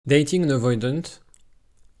Dating an avoidant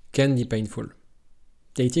can be painful.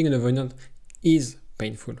 Dating an avoidant is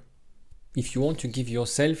painful. If you want to give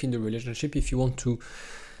yourself in the relationship, if you want to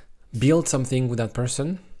build something with that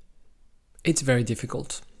person, it's very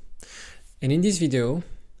difficult. And in this video,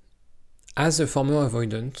 as a former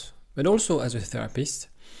avoidant, but also as a therapist,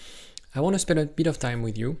 I want to spend a bit of time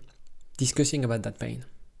with you discussing about that pain.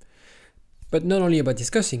 But not only about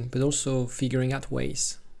discussing, but also figuring out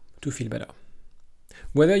ways to feel better.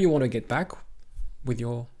 Whether you want to get back with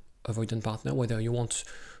your avoidant partner, whether you want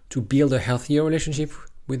to build a healthier relationship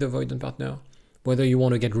with the avoidant partner, whether you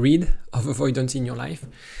want to get rid of avoidance in your life,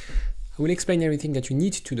 I will explain everything that you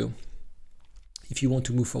need to do if you want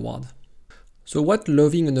to move forward. So what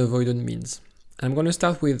loving an avoidant means. I'm going to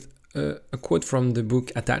start with a quote from the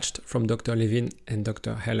book Attached from Dr. Levin and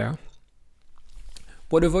Dr. Heller.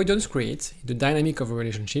 What avoidance creates, the dynamic of a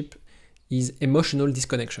relationship, is emotional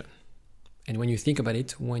disconnection. And when you think about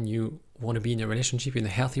it, when you want to be in a relationship, in a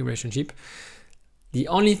healthy relationship, the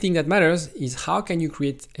only thing that matters is how can you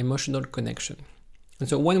create emotional connection. And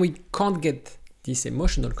so when we can't get this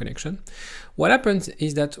emotional connection, what happens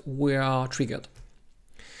is that we are triggered.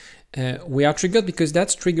 We are triggered because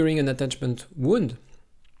that's triggering an attachment wound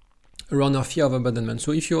around our fear of abandonment.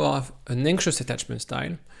 So if you have an anxious attachment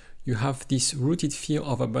style, you have this rooted fear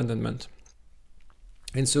of abandonment.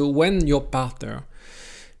 And so when your partner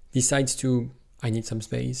decides to, I need some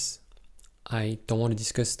space, I don't want to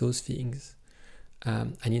discuss those things,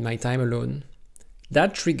 I need my time alone,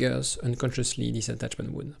 that triggers unconsciously this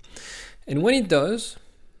attachment wound. And when it does,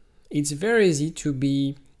 it's very easy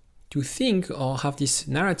to think or have this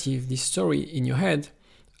narrative, this story in your head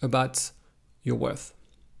about your worth.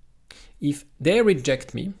 If they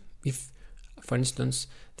reject me, if, for instance,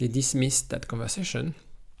 they dismiss that conversation,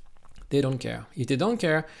 they don't care. If they don't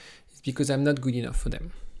care, it's because I'm not good enough for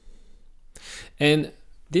them. And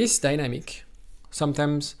this dynamic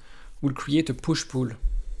sometimes will create a push-pull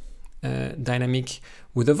dynamic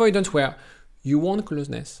with avoidance where you want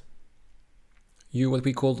closeness. You, what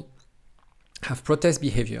we call, have protest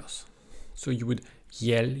behaviors. So you would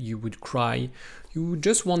yell, you would cry, you would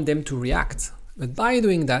just want them to react. But by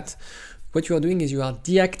doing that, what you are doing is you are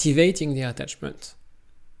deactivating the attachment.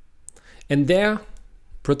 And their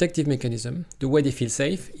protective mechanism, the way they feel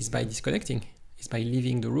safe, is by disconnecting, is by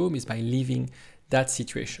leaving the room, is by leaving that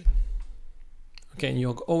situation. Okay, and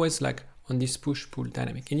you're always like on this push-pull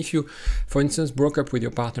dynamic. And if you, for instance, broke up with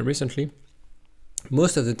your partner recently,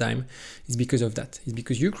 most of the time it's because of that. It's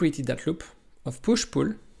because you created that loop of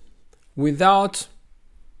push-pull without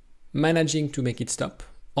managing to make it stop,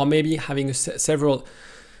 or maybe having several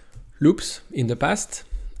loops in the past,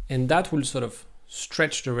 and that will sort of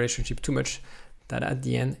stretch the relationship too much that at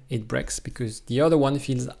the end it breaks because the other one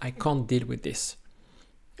feels I can't deal with this.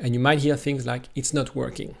 And you might hear things like, it's not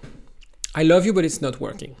working. I love you, but it's not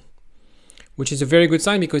working, which is a very good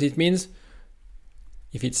sign because it means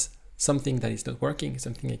if it's something that is not working,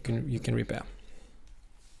 something you can repair.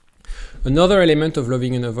 Another element of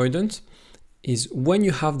loving an avoidant is when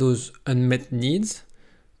you have those unmet needs,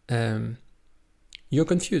 you're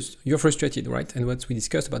confused, you're frustrated, right? And what we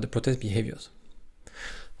discussed about the protest behaviors.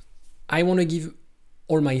 I want to give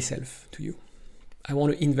all myself to you. I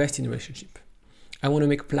want to invest in a relationship. I want to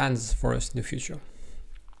make plans for us in the future.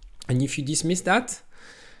 And if you dismiss that,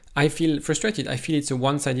 I feel frustrated. I feel it's a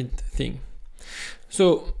one-sided thing.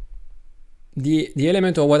 So the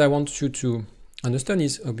element or what I want you to understand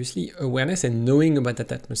is obviously awareness, and knowing about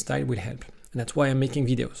that attachment style will help. And that's why I'm making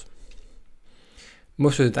videos.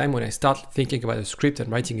 Most of the time when I start thinking about a script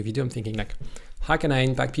and writing a video, I'm thinking like, how can I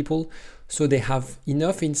impact people so they have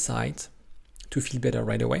enough insight to feel better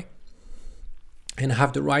right away and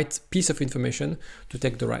have the right piece of information to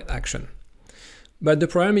take the right action. But the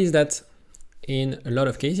problem is that in a lot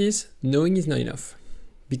of cases, knowing is not enough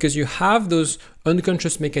because you have those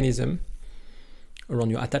unconscious mechanisms around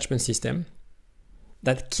your attachment system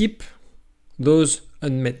that keep those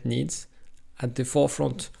unmet needs at the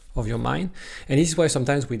forefront of your mind. And this is why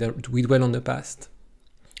sometimes we dwell on the past.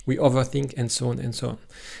 We overthink and so on and so on.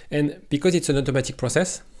 And because it's an automatic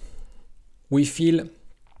process, we feel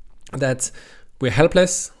that we're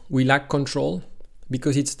helpless, we lack control,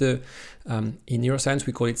 because it's the, in neuroscience,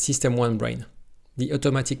 we call it system 1 brain, the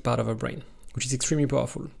automatic part of our brain, which is extremely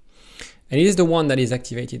powerful. And it is the one that is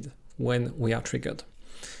activated when we are triggered.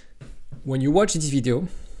 When you watch this video,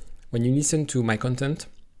 when you listen to my content,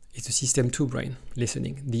 it's the system 2 brain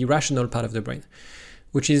listening, the rational part of the brain,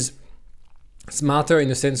 which is smarter in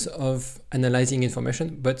the sense of analyzing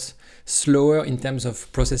information, but slower in terms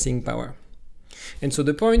of processing power. And so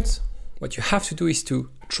the point, what you have to do is to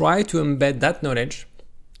try to embed that knowledge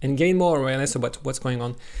and gain more awareness about what's going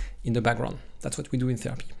on in the background. That's what we do in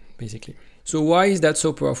therapy, basically. So why is that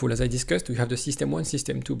so powerful? As I discussed, we have the system 1,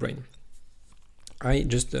 system 2 brain. I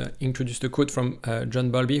just introduced a quote from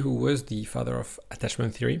John Bowlby, who was the father of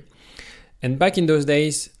attachment theory. And back in those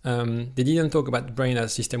days, they didn't talk about the brain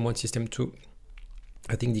as system 1, system 2.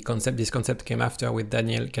 I think this concept came after with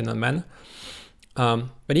Daniel Kahneman.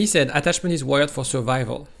 But he said attachment is wired for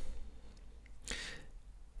survival.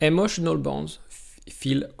 Emotional bonds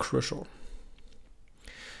feel crucial.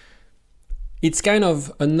 It's kind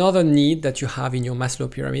of another need that you have in your Maslow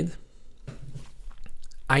pyramid.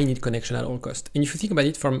 I need connection at all costs. And if you think about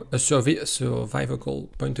it from a survival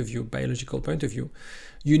point of view, biological point of view,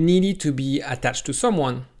 you needed to be attached to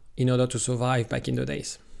someone in order to survive back in the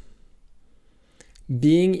days.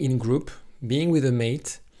 Being in group, being with a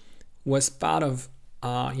mate was part of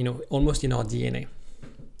our, almost in our DNA.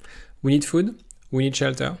 We need food, we need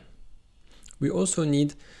shelter. We also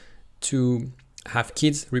need to have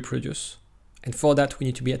kids reproduce. And for that, we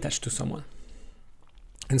need to be attached to someone.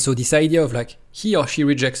 And so this idea of like, he or she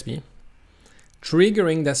rejects me,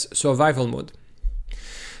 triggering that survival mode.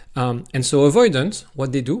 And so avoidant,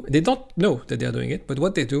 what they do, they don't know that they're doing it, but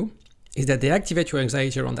what they do is that they activate your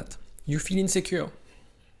anxiety around that. You feel insecure,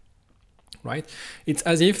 right? It's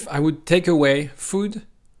as if I would take away food,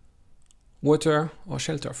 water, or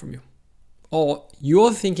shelter from you. Or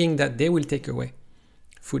you're thinking that they will take away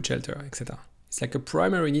food, shelter, etc. It's like a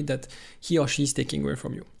primary need that he or she is taking away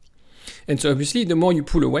from you. And so obviously, the more you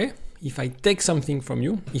pull away, if I take something from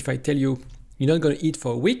you, if I tell you you're not going to eat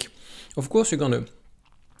for a week, of course, you're going to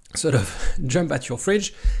sort of jump at your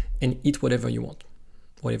fridge and eat whatever you want,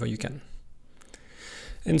 whatever you can.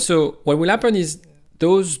 And so what will happen is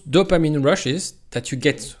those dopamine rushes that you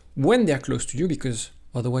get when they're close to you, because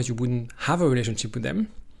otherwise you wouldn't have a relationship with them,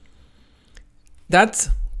 that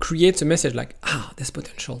creates a message like, there's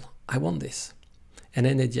potential. I want this. And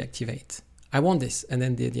then they deactivate. I want this. And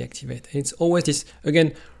then they deactivate. And it's always this,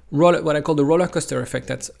 again, what I call the roller coaster effect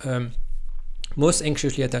that most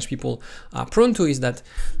anxiously attached people are prone to, is that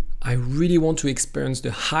I really want to experience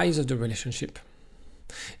the highs of the relationship.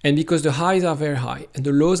 And because the highs are very high and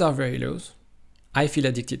the lows are very low, I feel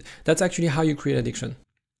addicted. That's actually how you create addiction.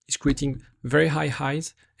 It's creating very high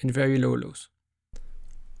highs and very low lows.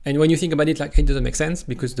 And when you think about it, like, it doesn't make sense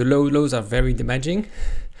because the low lows are very damaging.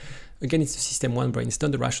 Again, it's the system 1 brain. It's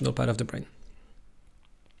not the rational part of the brain.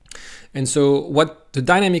 And so what the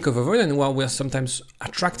dynamic of avoidant, while we're sometimes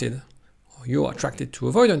attracted, or you're attracted to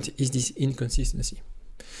avoidant, is this inconsistency.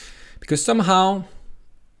 Because somehow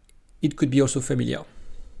it could be also familiar.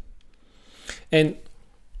 And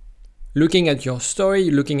looking at your story,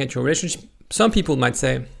 looking at your relationship, some people might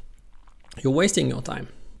say, you're wasting your time.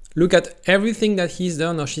 Look at everything that he's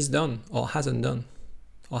done or she's done or hasn't done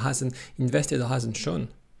or hasn't invested or hasn't shown.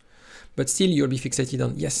 But still you'll be fixated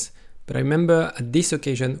on, yes, but I remember at this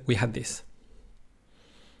occasion we had this,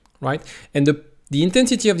 right? And the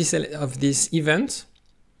intensity of this event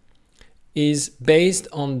is based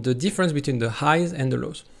on the difference between the highs and the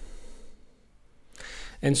lows.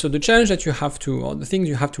 And so the challenge that you have to, or the things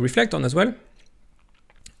you have to reflect on as well,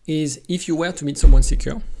 is if you were to meet someone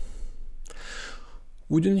secure,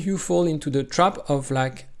 wouldn't you fall into the trap of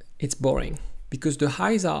like, it's boring? Because the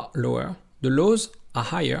highs are lower, the lows are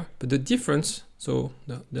higher, but the difference, so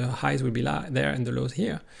the highs will be there and the lows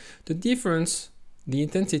here. The difference, the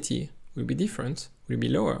intensity will be different, will be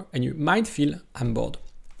lower, and you might feel, I'm bored.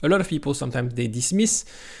 A lot of people, sometimes they dismiss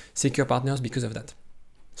secure partners because of that.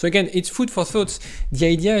 So again, it's food for thoughts. The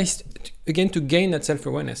idea is, again, to gain that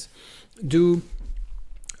self-awareness. Do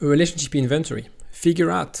a relationship inventory. Figure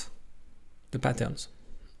out the patterns.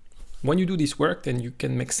 When you do this work, then you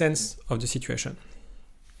can make sense of the situation.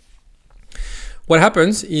 What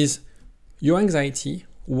happens is your anxiety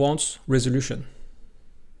wants resolution.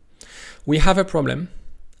 We have a problem.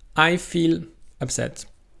 I feel upset.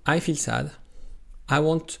 I feel sad. I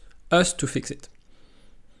want us to fix it.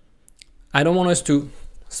 I don't want us to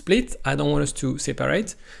split. I don't want us to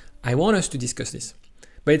separate. I want us to discuss this.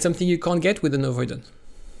 But it's something you can't get with an avoidant.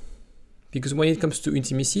 Because when it comes to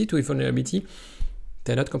intimacy, to vulnerability,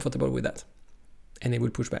 they're not comfortable with that. And they will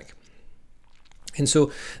push back. And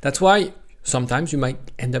so that's why sometimes you might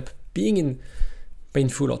end up being in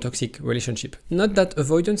painful or toxic relationship. Not that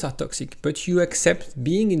avoidants are toxic, but you accept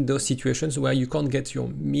being in those situations where you can't get your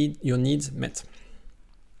needs met.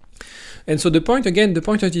 And so the point of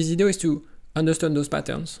this video is to understand those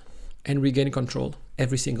patterns and regain control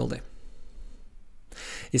every single day.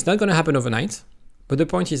 It's not going to happen overnight, but the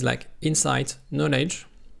point is like insight, knowledge,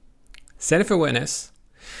 self-awareness,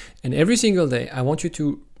 and every single day I want you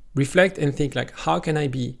to reflect and think like, how can I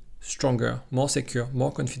be stronger, more secure,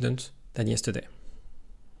 more confident than yesterday.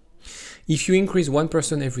 If you increase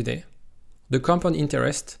 1% every day, the compound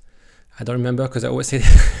interest, I don't remember because I always say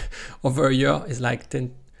over a year is like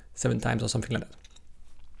 7 times or something like that.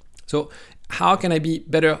 So how can I be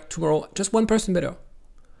better tomorrow? Just 1% better.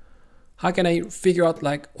 How can I figure out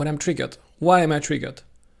like when I'm triggered? Why am I triggered?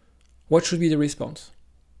 What should be the response?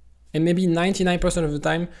 And maybe 99% of the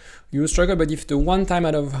time you struggle, but if the one time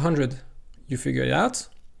out of 100 you figure it out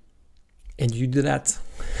and you do that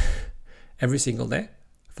every single day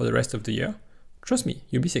for the rest of the year, trust me,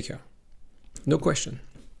 you'll be secure. No question.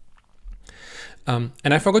 And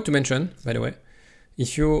I forgot to mention, by the way,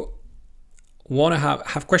 if you want to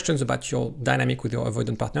have questions about your dynamic with your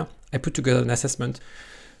avoidant partner, I put together an assessment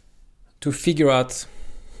to figure out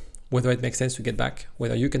whether it makes sense to get back,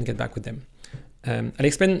 whether you can get back with them. I'll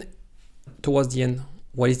explain towards the end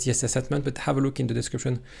what is this assessment, but have a look in the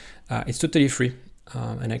description. It's totally free,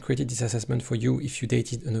 and I created this assessment for you if you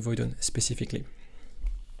dated an avoidant specifically.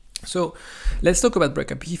 So let's talk about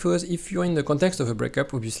breakup, because if you're in the context of a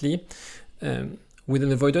breakup, obviously, with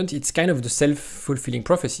an avoidant, it's kind of the self-fulfilling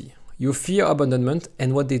prophecy. You fear abandonment,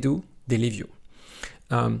 and what they do, they leave you.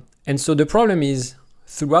 And so the problem is,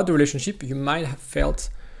 throughout the relationship, you might have felt,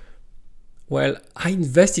 well, I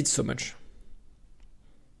invested so much.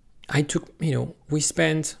 I took, we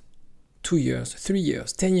spent 2 years, 3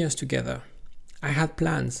 years, 10 years together. I had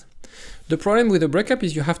plans. The problem with a breakup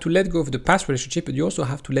is you have to let go of the past relationship, but you also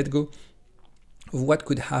have to let go of what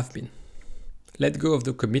could have been. Let go of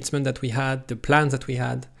the commitment that we had, the plans that we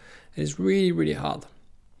had. It's really, really hard.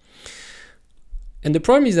 And the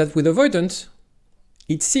problem is that with avoidance,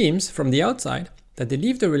 it seems from the outside that they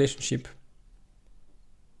leave the relationship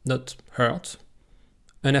not hurt,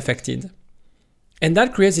 unaffected. And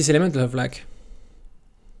that creates this element of like,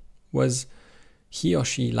 was he or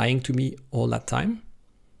she lying to me all that time?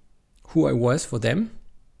 Who I was for them?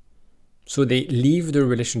 So they leave the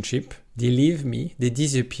relationship, they leave me, they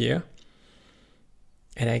disappear.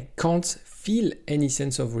 And I can't feel any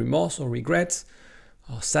sense of remorse or regret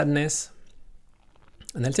or sadness.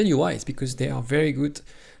 And I'll tell you why. It's because they are very good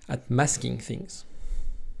at masking things.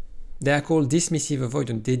 They are called dismissive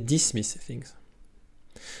avoidant. They dismiss things.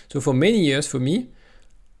 So for many years, for me,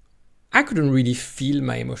 I couldn't really feel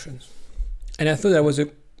my emotions. And I thought that was a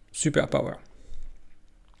superpower.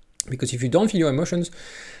 Because if you don't feel your emotions,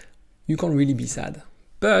 you can't really be sad.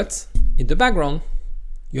 But in the background,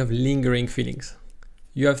 you have lingering feelings.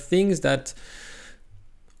 You have things that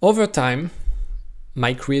over time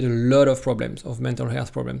might create a lot of problems, of mental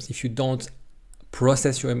health problems, if you don't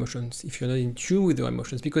process your emotions, if you're not in tune with your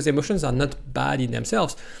emotions, because emotions are not bad in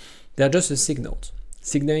themselves. They're just a signal,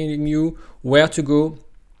 signaling you where to go,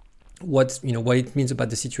 what it means about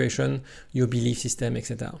the situation, your belief system,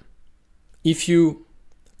 etc.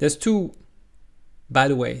 There's two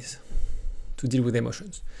bad ways to deal with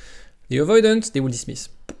emotions. The avoidant, they will dismiss.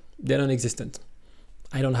 They're non-existent.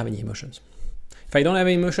 I don't have any emotions. If I don't have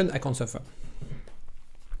any emotion, I can't suffer.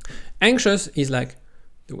 Anxious is like,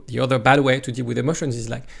 the other bad way to deal with emotions is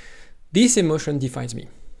like, this emotion defines me.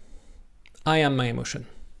 I am my emotion.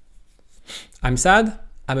 I'm sad,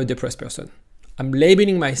 I'm a depressed person. I'm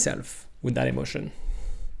labeling myself with that emotion.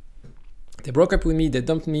 They broke up with me, they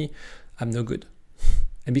dumped me, I'm no good.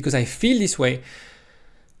 And because I feel this way,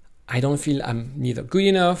 I don't feel I'm neither good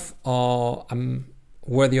enough or I'm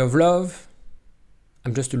worthy of love.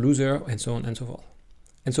 I'm just a loser, and so on and so forth.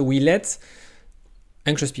 And so we let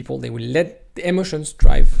anxious people, they will let the emotions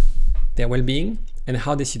drive their well-being and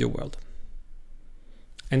how they see the world.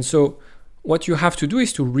 And so what you have to do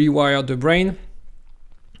is to rewire the brain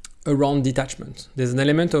around detachment. There's an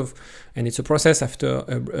element of, and it's a process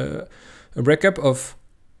after a breakup, of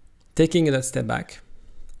taking that step back,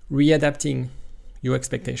 readapting your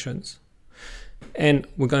expectations. And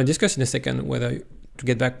we're going to discuss in a second whether to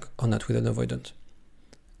get back or not with an avoidant.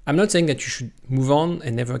 I'm not saying that you should move on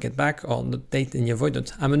and never get back or not date any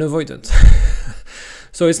avoidant. I'm an avoidant.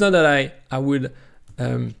 So it's not that I would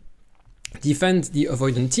defend the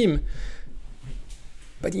avoidant team,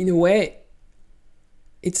 but in a way,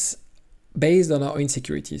 it's based on our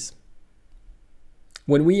insecurities.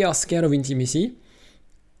 When we are scared of intimacy,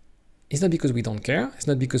 it's not because we don't care. It's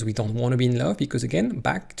not because we don't want to be in love, because again,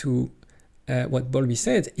 back to what Bowlby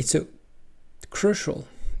said, it's a crucial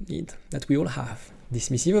need that we all have.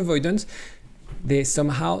 Dismissive avoidance, they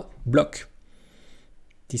somehow block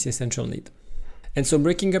this essential need. And so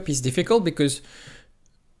breaking up is difficult because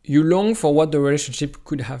you long for what the relationship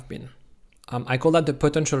could have been. I call that the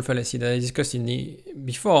potential fallacy that I discussed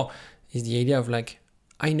before, is the idea of like,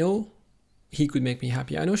 I know he could make me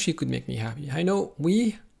happy. I know she could make me happy. I know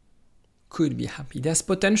we could be happy. There's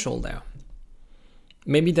potential there.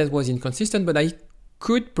 Maybe that was inconsistent, but I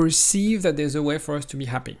could perceive that there's a way for us to be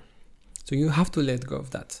happy. So you have to let go of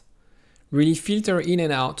that. Really filter in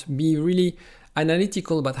and out. Be really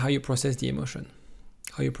analytical about how you process the emotion,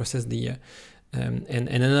 how you process the and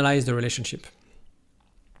analyze the relationship.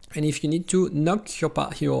 And if you need to, knock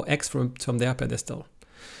your ex from their pedestal.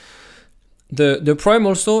 The problem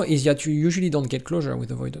also is that you usually don't get closure with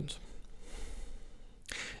avoidance.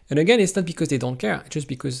 And again, it's not because they don't care, just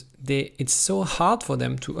because it's so hard for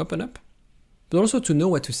them to open up, but also to know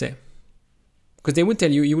what to say. Because they would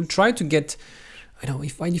tell you, you will try to get, I know,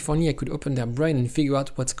 if only I could open their brain and figure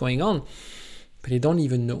out what's going on, but they don't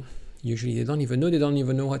even know. Usually they don't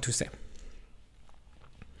even know what to say.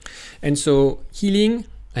 And so healing,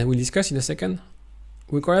 and we'll discuss in a second,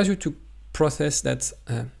 requires you to process that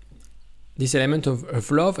this element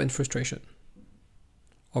of love and frustration,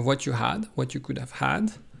 of what you had, what you could have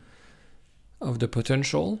had, of the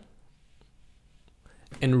potential,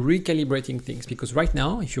 and recalibrating things. Because right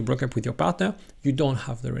now, if you broke up with your partner, you don't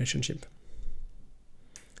have the relationship.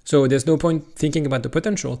 So there's no point thinking about the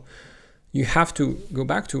potential. You have to go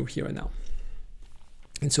back to here and now.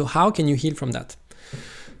 And so how can you heal from that?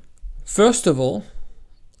 First of all,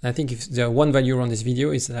 I think if the one value around this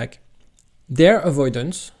video is like their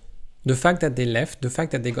avoidance, the fact that they left, the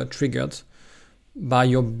fact that they got triggered by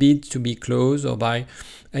your bid to be close or by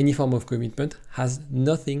any form of commitment has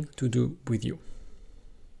nothing to do with you.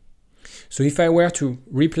 So if I were to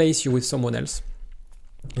replace you with someone else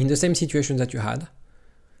in the same situation that you had,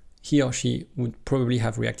 he or she would probably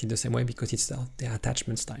have reacted the same way because it's their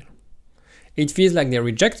attachment style. It feels like they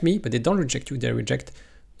reject me, but they don't reject you, they reject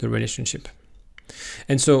the relationship.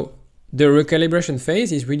 And so the recalibration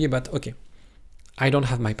phase is really about, okay, I don't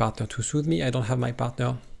have my partner to soothe me, I don't have my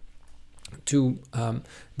partner to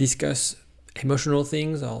discuss emotional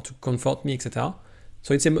things or to comfort me, etc.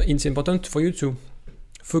 So it's important for you to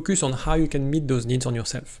focus on how you can meet those needs on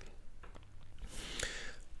yourself.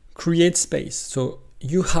 Create space. So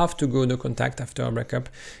you have to go no contact after a breakup.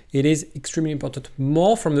 It is extremely important,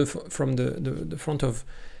 more from the front of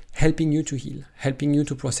helping you to heal, helping you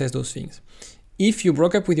to process those things. If you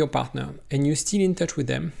broke up with your partner and you're still in touch with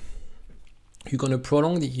them, you're going to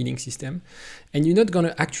prolong the healing system and you're not going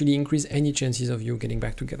to actually increase any chances of you getting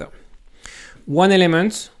back together. One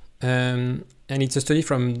element, and it's a study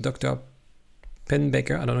from Dr.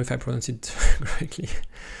 Penbaker, I don't know if I pronounce it correctly,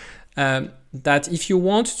 that if you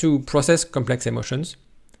want to process complex emotions,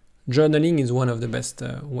 journaling is one of the best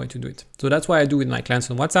way to do it. So that's why I do with my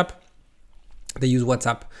clients on WhatsApp. They use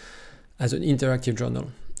WhatsApp as an interactive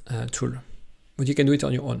journal tool, but you can do it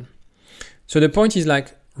on your own. So the point is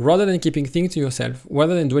like, rather than keeping things to yourself,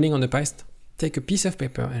 rather than dwelling on the past, take a piece of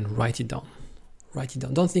paper and write it down. Write it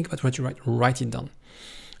down. Don't think about what you write it down.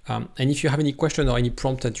 And if you have any question or any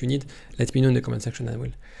prompt that you need, let me know in the comment section and I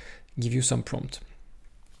will give you some prompt.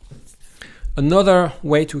 Another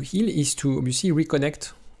way to heal is to obviously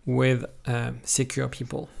reconnect with secure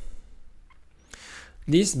people.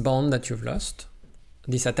 This bond that you've lost,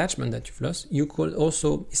 this attachment that you've lost, you could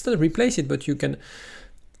also, it's not replace it, but you can,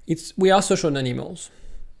 we are social animals.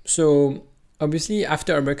 So obviously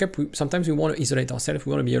after a breakup, sometimes we want to isolate ourselves, we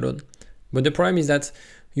want to be alone. But the problem is that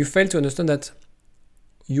you fail to understand that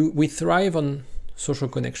we thrive on social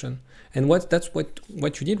connection. And that's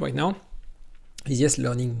what you did right now is yes,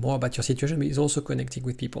 learning more about your situation, but it's also connecting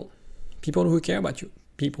with people. People who care about you,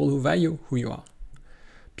 people who value who you are,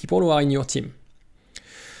 people who are in your team.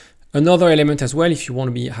 Another element as well, if you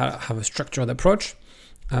want to have a structured approach,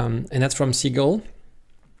 and that's from Siegel,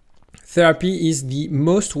 therapy is the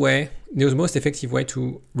most effective way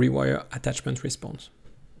to rewire attachment response.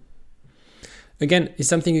 Again, it's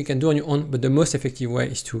something you can do on your own, but the most effective way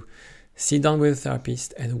is to sit down with a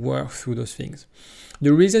therapist and work through those things.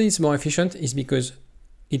 The reason it's more efficient is because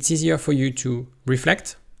it's easier for you to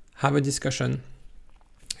reflect, have a discussion,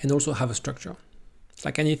 and also have a structure. It's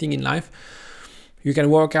like anything in life. You can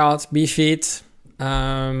work out, be fit,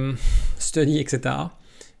 study, etc.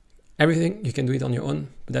 Everything, you can do it on your own,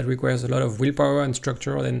 but that requires a lot of willpower and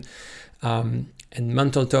structure and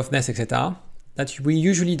mental toughness, etc. that we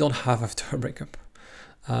usually don't have after a breakup.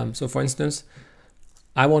 So for instance,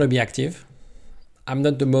 I want to be active. I'm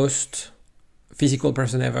not the most physical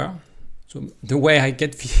person ever. So the way I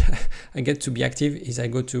get to be active is I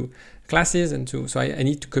go to classes so I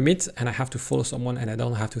need to commit and I have to follow someone and I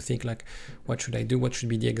don't have to think like, what should I do? What should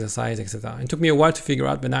be the exercise, etc. It took me a while to figure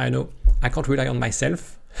out, but now I know I can't rely on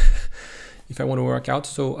myself if I want to work out.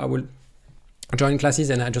 So I will join classes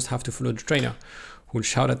and I just have to follow the trainer who'll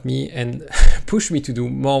shout at me and push me to do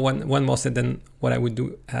one more set than what I would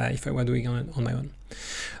do if I were doing on my own.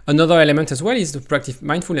 Another element as well is to practice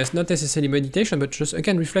mindfulness, not necessarily meditation, but just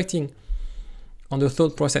again reflecting on the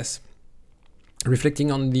thought process,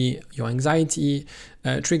 reflecting on your anxiety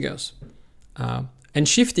triggers, and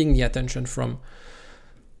shifting the attention from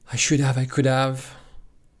I should have, I could have,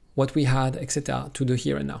 what we had, etc., to the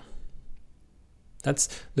here and now. That's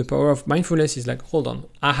the power of mindfulness. Is like, hold on,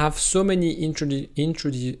 I have so many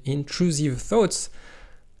intrusive thoughts.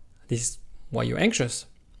 This is why you're anxious.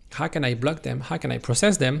 How can I block them? How can I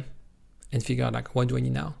process them and figure out like, what do I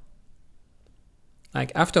need now?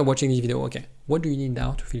 Like after watching this video, okay, what do you need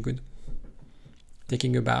now to feel good?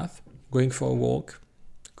 Taking a bath, going for a walk,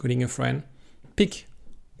 calling a friend, pick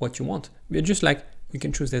what you want. We're just like, you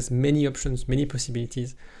can choose, there's many options, many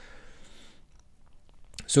possibilities.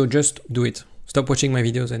 So just do it. Stop watching my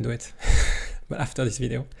videos and do it. But after this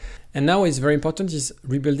video. And now what's very important is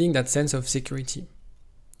rebuilding that sense of security.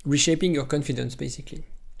 Reshaping your confidence, basically.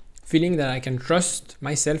 Feeling that I can trust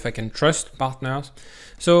myself, I can trust partners.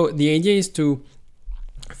 So the idea is to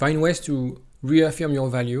find ways to reaffirm your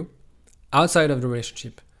value outside of the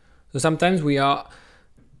relationship. So sometimes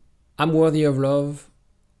I'm worthy of love,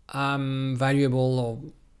 I'm valuable, or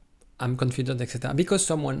I'm confident, etc. because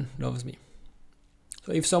someone loves me.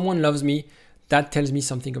 So if someone loves me, that tells me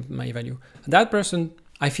something of my value. That person,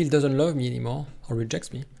 I feel, doesn't love me anymore or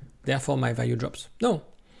rejects me. Therefore, my value drops. No,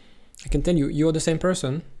 I can tell you, you're the same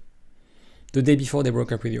person the day before they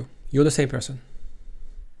broke up with you. You're the same person.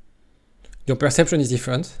 Your perception is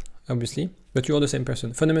different, obviously, but you're the same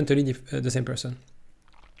person, fundamentally the same person.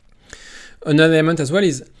 Another element as well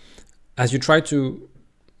is, as you try to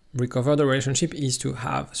recover the relationship, is to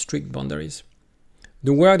have strict boundaries.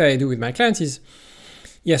 The work that I do with my clients is,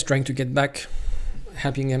 yes, trying to get back,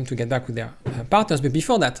 helping them to get back with their partners, but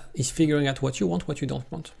before that is figuring out what you want, what you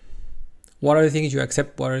don't want. What are the things you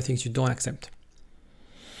accept, what are the things you don't accept?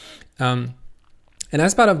 And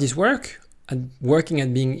as part of this work, and working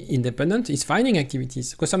at being independent, is finding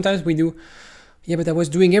activities. Because sometimes we do, yeah, but I was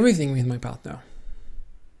doing everything with my partner.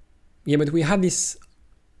 Yeah, but we had those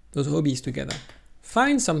hobbies together.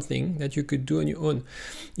 Find something that you could do on your own.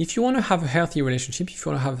 If you want to have a healthy relationship, if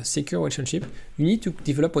you want to have a secure relationship, you need to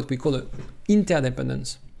develop what we call an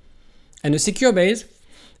interdependence. And a secure base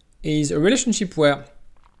is a relationship where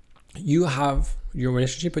you have your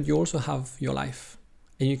relationship, but you also have your life.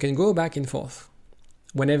 And you can go back and forth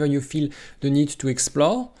whenever you feel the need to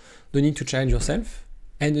explore, the need to challenge yourself,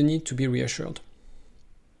 and the need to be reassured.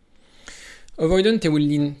 Avoidant, they will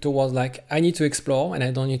lean towards like, I need to explore and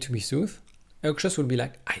I don't need to be soothed. Anxious will be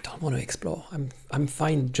like, I don't want to explore. I'm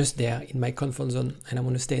fine just there in my comfort zone and I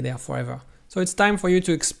want to stay there forever. So it's time for you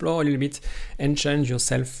to explore a little bit and change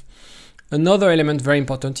yourself. Another element very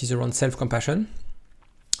important is around self-compassion,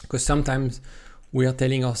 because sometimes we are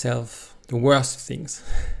telling ourselves the worst things.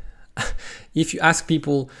 If you ask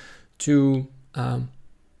people to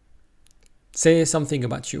say something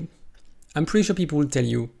about you, I'm pretty sure people will tell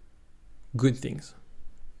you good things,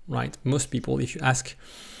 right? Most people, if you ask,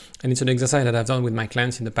 and it's an exercise that I've done with my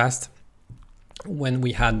clients in the past, when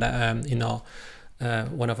we had in our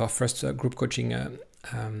one of our first group coaching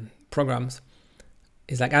programs,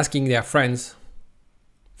 is like asking their friends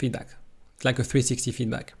feedback. It's like a 360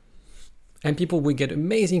 feedback. And people will get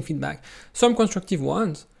amazing feedback, some constructive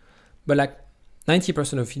ones, but like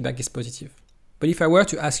 90% of feedback is positive. But if I were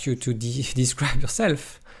to ask you to describe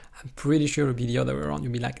yourself, I'm pretty sure it would be the other way around.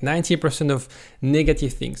 You'd be like 90% of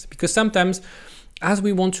negative things. Because sometimes, as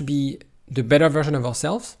we want to be the better version of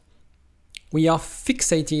ourselves, we are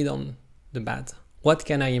fixated on the bad. What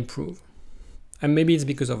can I improve? And maybe it's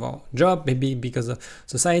because of our job, maybe because of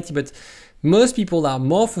society, but most people are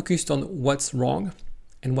more focused on what's wrong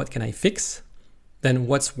and what can I fix than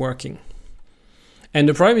what's working. And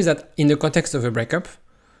the problem is that in the context of a breakup,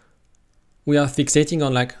 we are fixating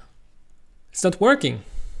on like, it's not working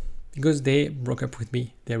because they broke up with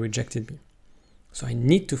me, they rejected me. So I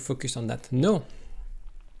need to focus on that. No.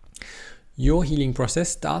 Your healing process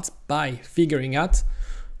starts by figuring out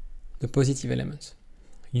the positive elements,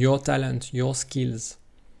 your talent, your skills,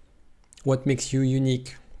 what makes you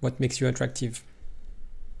unique, what makes you attractive.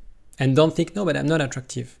 And don't think, no, but I'm not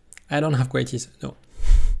attractive. I don't have qualities. No.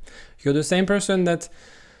 You're the same person that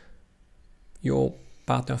your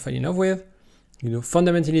partner fell in love with. You're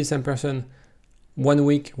fundamentally the same person 1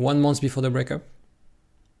 week, 1 month before the breakup.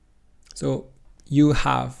 So you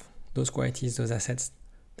have those qualities, those assets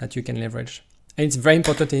that you can leverage. And it's very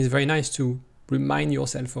important and it's very nice to remind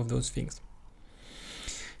yourself of those things.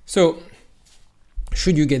 So,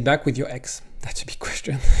 should you get back with your ex? That's a big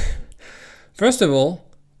question. First of all,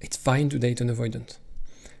 It's fine to date an avoidant.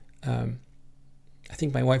 I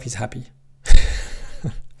think my wife is happy.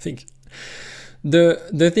 I think.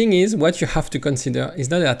 The thing is, what you have to consider is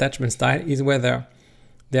not the attachment style, is whether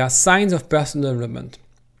there are signs of personal development,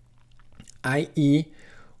 i.e.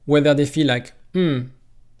 whether they feel like,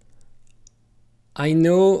 I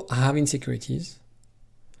know I have insecurities,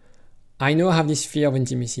 I know I have this fear of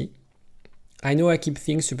intimacy, I know I keep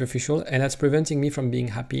things superficial, and that's preventing me from being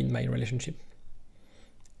happy in my relationship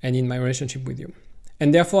and in my relationship with you.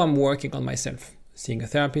 And therefore I'm working on myself, seeing a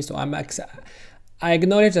therapist, or I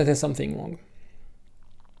acknowledge that there's something wrong.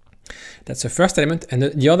 That's the first element. And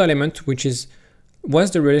the other element, which is,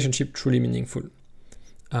 was the relationship truly meaningful?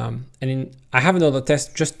 I have another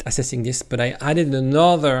test just assessing this, but I added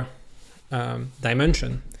another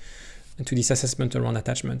dimension to this assessment around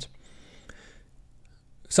attachment.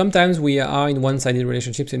 Sometimes we are in one-sided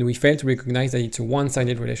relationships and we fail to recognize that it's a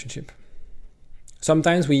one-sided relationship.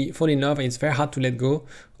 Sometimes we fall in love and it's very hard to let go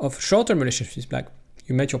of short-term relationships, like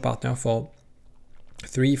you met your partner for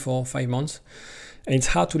 3, 4, 5 months, and it's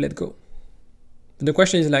hard to let go. But the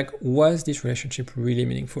question is like, was this relationship really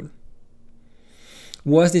meaningful?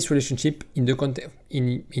 Was this relationship in the context,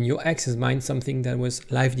 in your ex's mind, something that was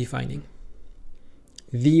life-defining?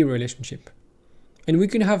 The relationship. And we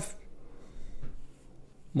can have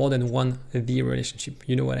more than one the relationship.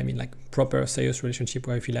 You know what I mean? Like proper, serious relationship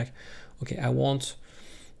where I feel like, okay, I want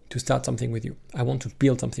to start something with you. I want to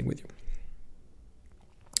build something with you.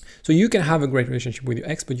 So you can have a great relationship with your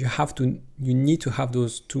ex, but you need to have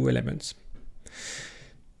those two elements.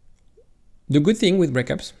 The good thing with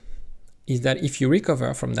breakups is that if you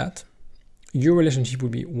recover from that, your relationship will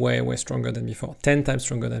be way, way stronger than before, 10 times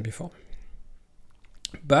stronger than before.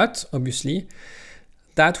 But obviously,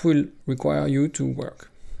 that will require you to work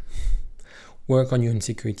on your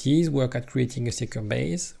insecurities, work at creating a secure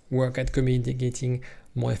base, work at communicating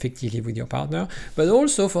more effectively with your partner, but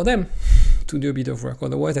also for them to do a bit of work.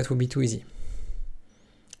 Otherwise, that will be too easy.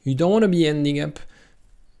 You don't want to be ending up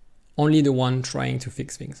only the one trying to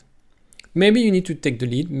fix things. Maybe you need to take the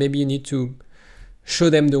lead. Maybe you need to show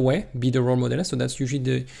them the way, be the role model. So that's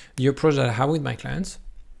usually the approach that I have with my clients.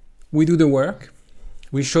 We do the work.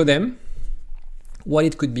 We show them what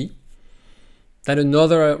it could be, that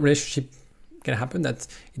another relationship can happen, that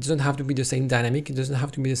it doesn't have to be the same dynamic, it doesn't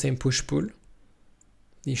have to be the same push-pull,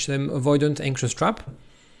 the same avoidant, anxious trap.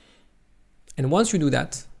 And once you do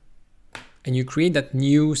that, and you create that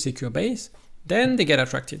new secure base, then they get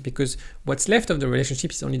attracted, because what's left of the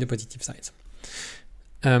relationship is only the positive sides.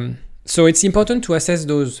 So it's important to assess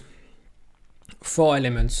those 4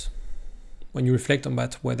 elements when you reflect on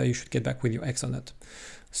that, whether you should get back with your ex or not.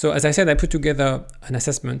 So as I said, I put together an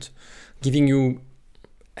assessment, letting you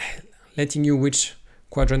which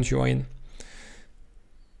quadrant you are in.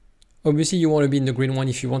 Obviously, you want to be in the green one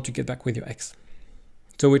if you want to get back with your ex.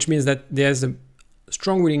 So which means that there's a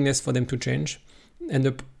strong willingness for them to change,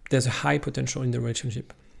 and there's a high potential in the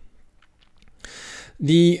relationship.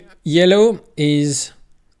 The yellow is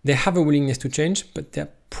they have a willingness to change, but they're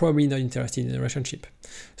probably not interested in the relationship.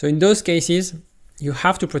 So in those cases, you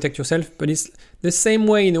have to protect yourself, but it's the same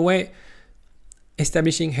way, in a way,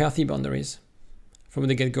 establishing healthy boundaries from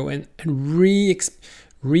the get-go and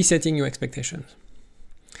resetting your expectations.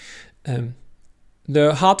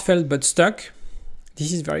 The heartfelt but stuck,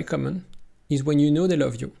 this is very common, is when you know they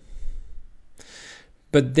love you,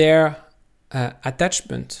 but their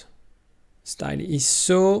attachment style is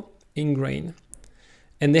so ingrained,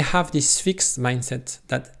 and they have this fixed mindset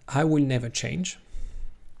that I will never change,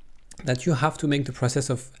 that you have to make the process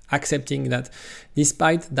of accepting that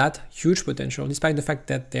despite that huge potential, despite the fact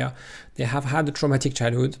that they have had a traumatic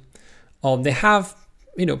childhood, or they have,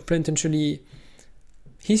 potentially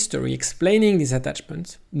history explaining these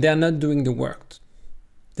attachments, they are not doing the work.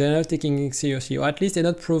 They're not taking it seriously, or at least they're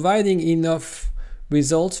not providing enough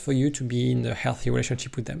results for you to be in a healthy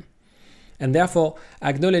relationship with them. And therefore,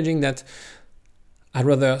 acknowledging that I'd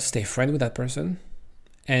rather stay friends with that person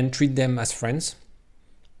and treat them as friends,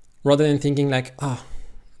 rather than thinking like,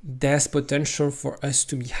 there's potential for us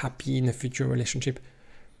to be happy in a future relationship.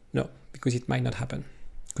 No, because it might not happen.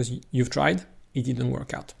 Because you've tried, it didn't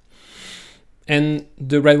work out. And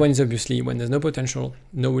the red one is obviously when there's no potential,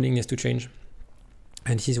 no willingness to change.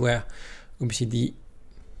 And this is where obviously the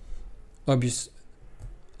obvious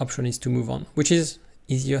option is to move on, which is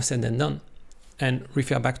easier said than done. And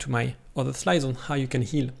refer back to my other slides on how you can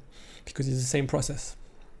heal, because it's the same process.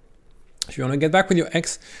 If you want to get back with your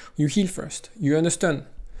ex, you heal first. You understand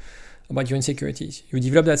about your insecurities. You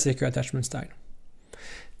develop that secure attachment style.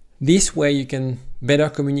 This way you can better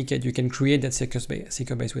communicate. You can create that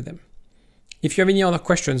secure base with them. If you have any other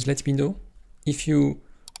questions, let me know. If you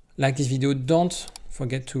like this video. Don't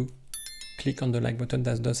forget to click on the like button.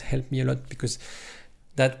 That does help me a lot because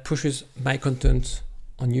that pushes my content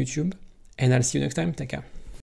on YouTube. And I'll see you next time. Take care.